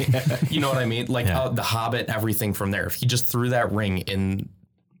trilogy. You know what I mean? Like The Hobbit, everything from there. If he just threw that ring in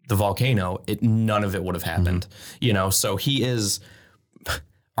the volcano, none of it would have happened. So he is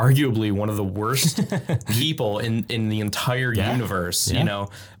arguably one of the worst people in the entire universe,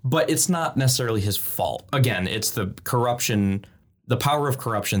 but it's not necessarily his fault. Again, it's the corruption, the power of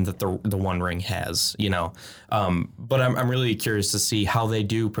corruption that the One Ring has, but I'm really curious to see how they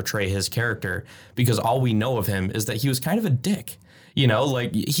do portray his character, because all we know of him is that he was kind of a dick.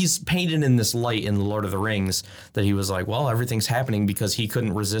 Like, he's painted in this light in The Lord of the Rings that he was like, well, everything's happening because he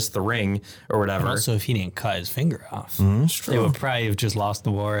couldn't resist the ring or whatever. Also, if he didn't cut his finger off, they would probably have just lost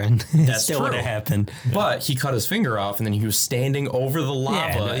the war and it still would have happened. But he cut his finger off and then he was standing over the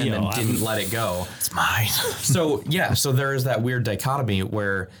lava and then didn't let it go. It's mine. So there is that weird dichotomy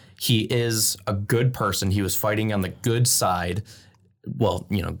where he is a good person. He was fighting on the good side, well,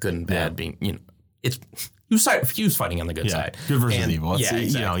 good and bad being, it's he was fighting on the good side. Good versus evil. Yeah,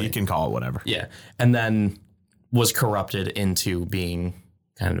 exactly. You can call it whatever. Yeah. And then was corrupted into being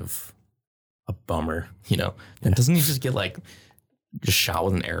kind of a bummer, And doesn't he just get just shot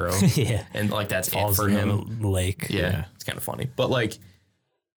with an arrow? Yeah. And that's Falls it for in him. the lake. Yeah. It's kind of funny. But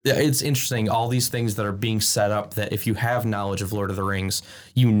it's interesting. All these things that are being set up that if you have knowledge of Lord of the Rings,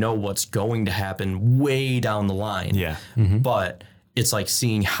 you know what's going to happen way down the line. Yeah. But it's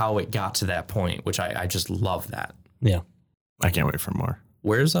seeing how it got to that point, which I just love that. Yeah. I can't wait for more.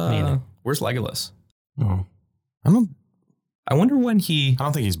 Where's Legolas? Oh. I wonder when he. I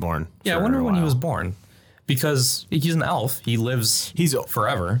don't think he's born. Yeah, I wonder when he was born, because he's an elf. He lives. He's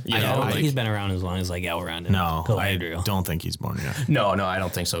forever. I don't think he's been around as long as Elrond. And No, I Galadriel. don't think he's born yet. No, I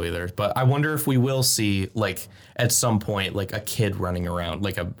don't think so either. But I wonder if we will see at some point a kid running around,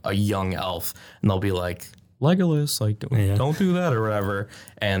 a young elf, and they'll be like, Legolas, don't do that or whatever.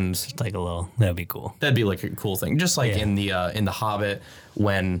 And that'd be cool. That'd be a cool thing. Just in the Hobbit,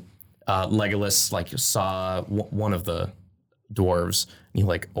 when Legolas saw one of the dwarves, and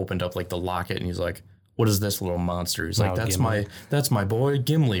he opened up the locket, and he's like, what is this little monster? He's like, that's my boy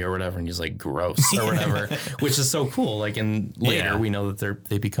Gimli or whatever. And he's like, gross or whatever, which is so cool. And later we know that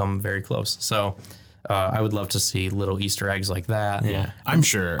they become very close. So I would love to see little Easter eggs like that. Yeah. I'm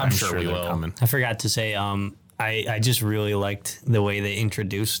sure we they're will. coming. I forgot to say, I just really liked the way they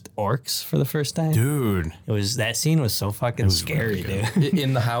introduced orcs for the first time. Dude. That scene was so fucking scary, really dude.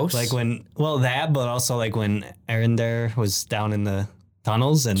 In the house? But also when Arendelle was down in the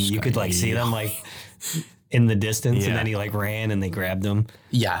tunnels and you could see them in the distance, and then he ran and they grabbed him.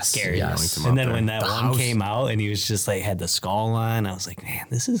 Yes. Scary. Yes. And then when that one came out and he was just had the skull on, I was like, man,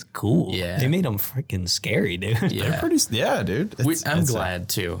 this is cool. Yeah. They made him freaking scary, dude. Yeah. They're pretty, dude. I'm glad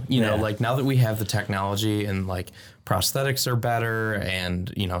too. Now that we have the technology and prosthetics are better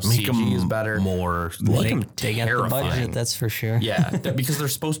and, CG is better. More Make them They got the budget, terrifying. that's for sure. Yeah. Because they're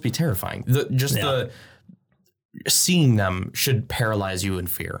supposed to be terrifying. Seeing them should paralyze you in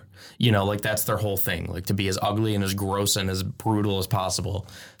fear. That's their whole thing, to be as ugly and as gross and as brutal as possible.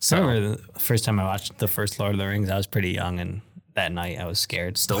 So I remember the first time I watched the first Lord of the Rings, I was pretty young, and that night I was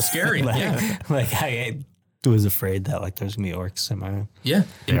scared. still scary. Yeah. I was afraid that there's gonna be orcs in my room. Yeah.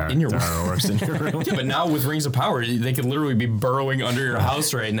 in your orcs in your room. Yeah, but now with Rings of Power, they could literally be burrowing under your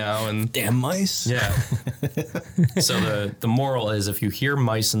house right now. And Damn mice. yeah. So the moral is, if you hear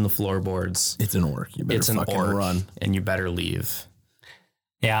mice in the floorboards, It's an orc. You better it's an fucking orc, run. and you better leave.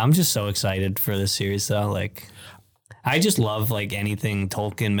 Yeah, I'm just so excited for this series though. I just love anything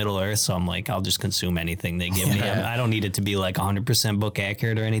Tolkien, Middle Earth, so I'm I'll just consume anything they give me. I don't need it to be 100% book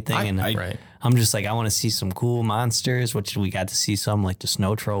accurate or anything. Right. I'm just I want to see some cool monsters, which we got to see some. The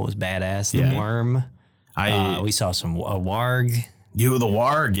snow troll was badass. The worm. We saw some a warg. The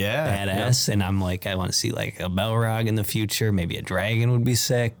warg, yeah. Badass. And I'm I want to see a Balrog in the future. Maybe a dragon would be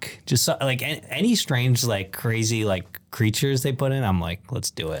sick. Just any strange crazy creatures they put in. I'm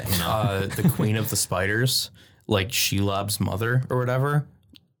let's do it. The Queen of the Spiders, Shelob's mother or whatever.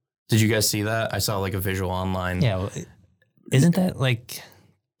 Did you guys see that? I saw a visual online. Yeah. Well, isn't that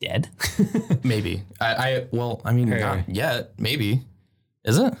dead? Maybe. Not yet. Maybe.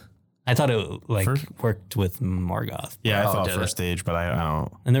 Is it? I thought it worked with Morgoth. Yeah, I thought did first stage, but I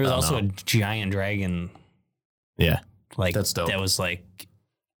don't. And there was also a giant dragon. Yeah. That's dope. That was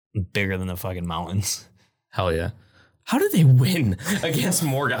bigger than the fucking mountains. Hell yeah. How did they win against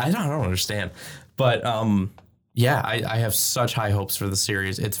Morgoth? I don't understand. But yeah, I have such high hopes for the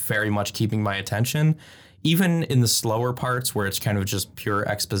series. It's very much keeping my attention. Even in the slower parts where it's kind of just pure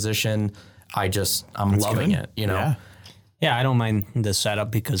exposition, I'm loving it, Yeah. Yeah, I don't mind the setup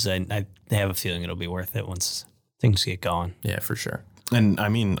because I have a feeling it'll be worth it once things get going. Yeah, for sure. And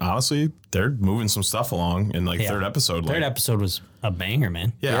honestly, they're moving some stuff along in third episode. Third episode was a banger,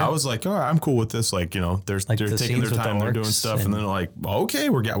 man. Yeah, I was all right, I'm cool with this. They're taking their time, they're doing stuff, and then okay,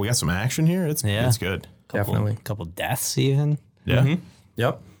 we got some action here. It's good. Definitely. Couple deaths even. Yeah. Mm-hmm.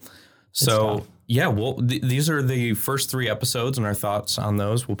 Yep. So yeah, well, these are the first 3 episodes, and our thoughts on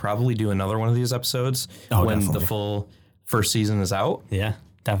those. We'll probably do another one of these episodes when definitely. the full first season is out. Yeah,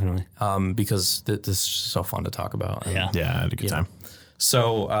 definitely. Because this is so fun to talk about. Yeah. Yeah, I had a good time.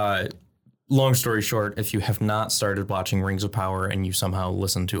 So, long story short, if you have not started watching Rings of Power and you somehow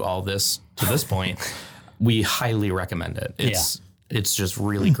listened to all this to this point, we highly recommend it. It's just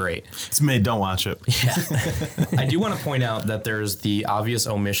really great. It's don't watch it. I do want to point out that there's the obvious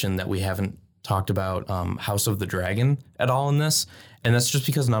omission that we haven't talked about House of the Dragon at all in this, and that's just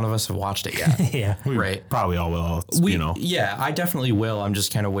because none of us have watched it yet. Yeah. Right. Probably all will, Yeah, I definitely will. I'm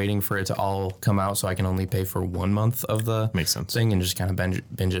just kind of waiting for it to all come out so I can only pay for 1 month of the Makes sense. thing and just kind of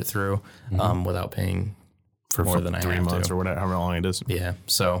binge it through without paying for more than I 3 have months to. or whatever, however long it is. Yeah.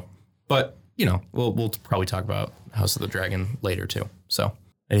 So, but we'll probably talk about House of the Dragon later too. So,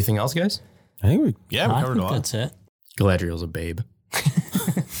 anything else, guys? I think we I covered think a lot. that's it. Galadriel's a babe.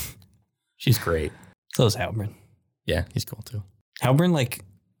 She's great. So is Halbrand. Yeah, he's cool too. Halbrand, like,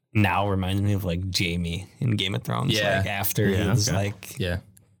 now reminds me of, like, Jaime in Game of Thrones. Yeah. Like, after he was, like, Yeah.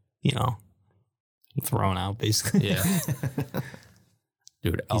 Thrown out, basically. Yeah.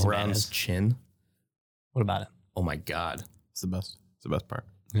 Dude, He's Elrond's badass. chin. What about it? Oh my God. It's the best. It's the best part.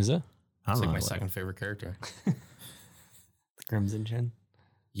 Is it? I It's don't like know. my second favorite character. The Crimson Chin?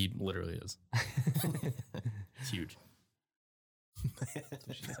 He literally is. It's huge. That's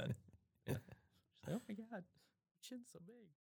what she said. Yeah. Oh my God. Chin's so big.